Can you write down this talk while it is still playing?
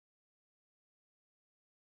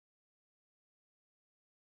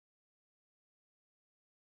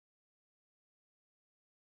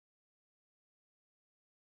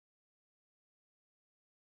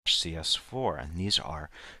CS4, and these are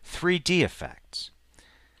 3D effects.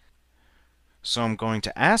 So I'm going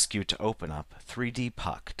to ask you to open up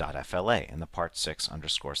 3dpuck.fla in the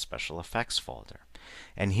part6_special effects folder.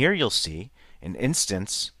 And here you'll see an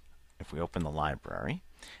instance, if we open the library,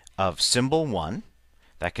 of symbol 1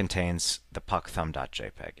 that contains the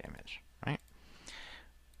puckthumb.jpg image, right?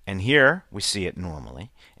 And here we see it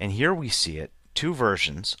normally, and here we see it two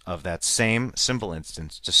versions of that same symbol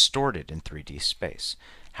instance distorted in 3D space.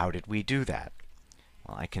 How did we do that?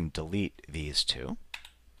 Well, I can delete these two.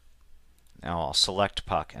 Now I'll select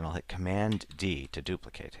Puck and I'll hit Command D to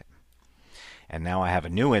duplicate him. And now I have a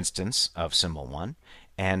new instance of symbol 1,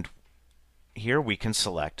 and here we can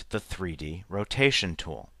select the 3D rotation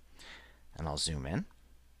tool. And I'll zoom in,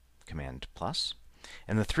 Command plus,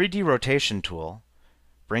 and the 3D rotation tool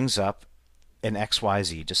brings up an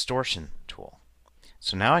XYZ distortion tool.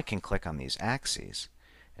 So now I can click on these axes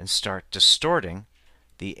and start distorting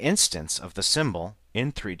the instance of the symbol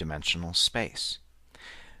in three-dimensional space.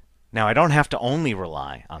 Now, I don't have to only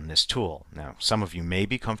rely on this tool. Now, some of you may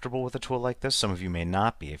be comfortable with a tool like this, some of you may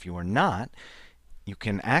not be. If you are not, you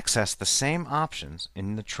can access the same options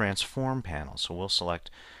in the Transform panel. So we'll select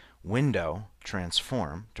Window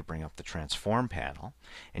Transform to bring up the Transform panel.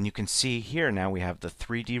 And you can see here now we have the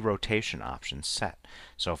 3D rotation option set.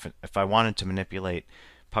 So if I wanted to manipulate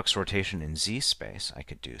Puck's rotation in Z space, I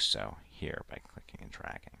could do so here by clicking and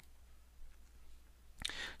dragging.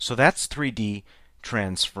 So that's 3D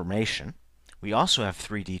transformation. We also have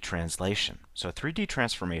 3D translation. So 3D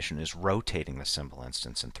transformation is rotating the symbol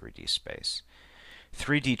instance in 3D space.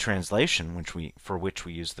 3D translation, for which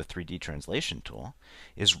we use the 3D translation tool,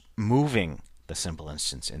 is moving the symbol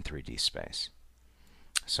instance in 3D space.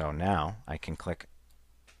 So now I can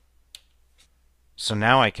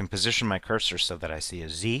position my cursor so that I see a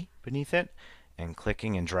Z beneath it, and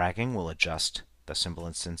clicking and dragging will adjust the symbol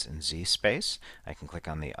instance in Z space. I can click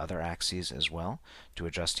on the other axes as well to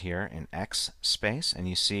adjust here in X space, and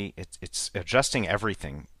you see it's adjusting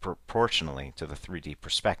everything proportionally to the 3D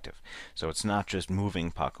perspective. So it's not just moving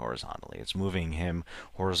Puck horizontally, it's moving him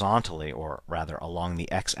horizontally, or rather along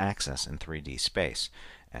the X-axis in 3D space.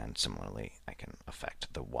 And similarly, I can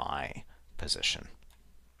affect the Y position.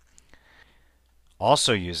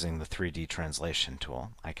 Also using the 3D translation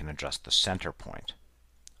tool, I can adjust the center point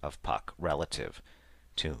of Puck relative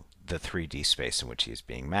to the 3D space in which he is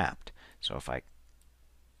being mapped. So if I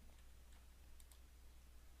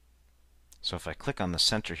click on the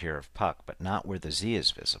center here of Puck, but not where the Z is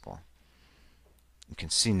visible, you can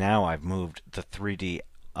see now I've moved the 3D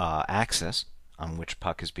axis on which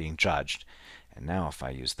Puck is being judged. And now if I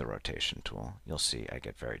use the rotation tool, you'll see I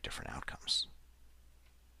get very different outcomes.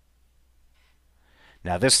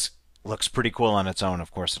 Now this looks pretty cool on its own. Of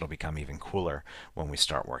course, it'll become even cooler when we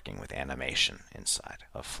start working with animation inside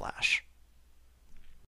of Flash.